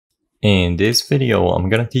In this video, I'm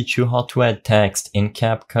gonna teach you how to add text in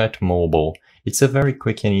Capcut Mobile. It's a very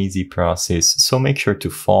quick and easy process, so make sure to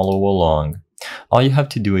follow along. All you have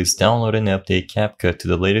to do is download and update Capcut to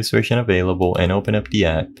the latest version available and open up the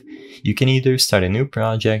app. You can either start a new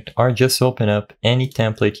project or just open up any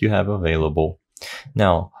template you have available.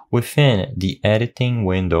 Now, within the editing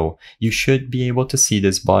window, you should be able to see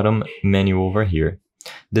this bottom menu over here.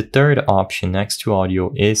 The third option next to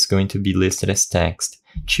audio is going to be listed as text.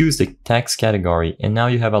 Choose the text category, and now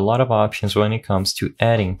you have a lot of options when it comes to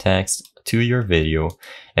adding text to your video.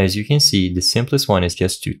 As you can see, the simplest one is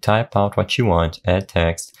just to type out what you want, add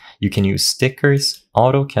text. You can use stickers,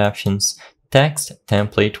 auto captions, text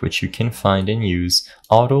template, which you can find and use,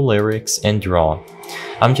 auto lyrics, and draw.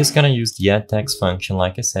 I'm just gonna use the add text function.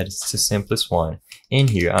 Like I said, it's the simplest one. In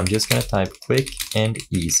here, I'm just gonna type quick and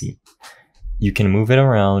easy. You can move it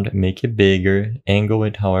around, make it bigger, angle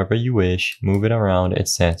it however you wish, move it around,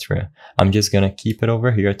 etc. I'm just gonna keep it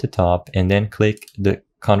over here at the top and then click the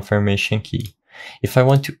confirmation key. If I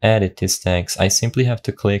want to edit this text, I simply have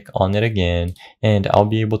to click on it again and I'll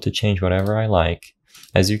be able to change whatever I like.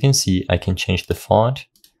 As you can see, I can change the font,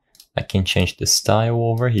 I can change the style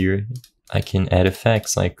over here, I can add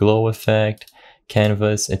effects like glow effect,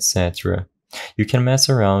 canvas, etc. You can mess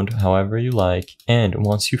around however you like, and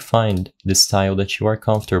once you find the style that you are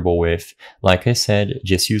comfortable with, like I said,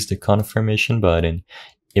 just use the confirmation button.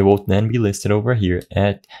 It will then be listed over here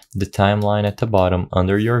at the timeline at the bottom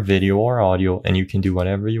under your video or audio, and you can do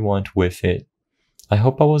whatever you want with it. I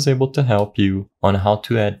hope I was able to help you on how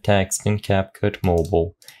to add text in Capcut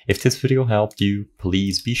Mobile. If this video helped you,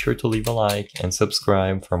 please be sure to leave a like and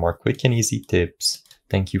subscribe for more quick and easy tips.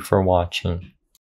 Thank you for watching.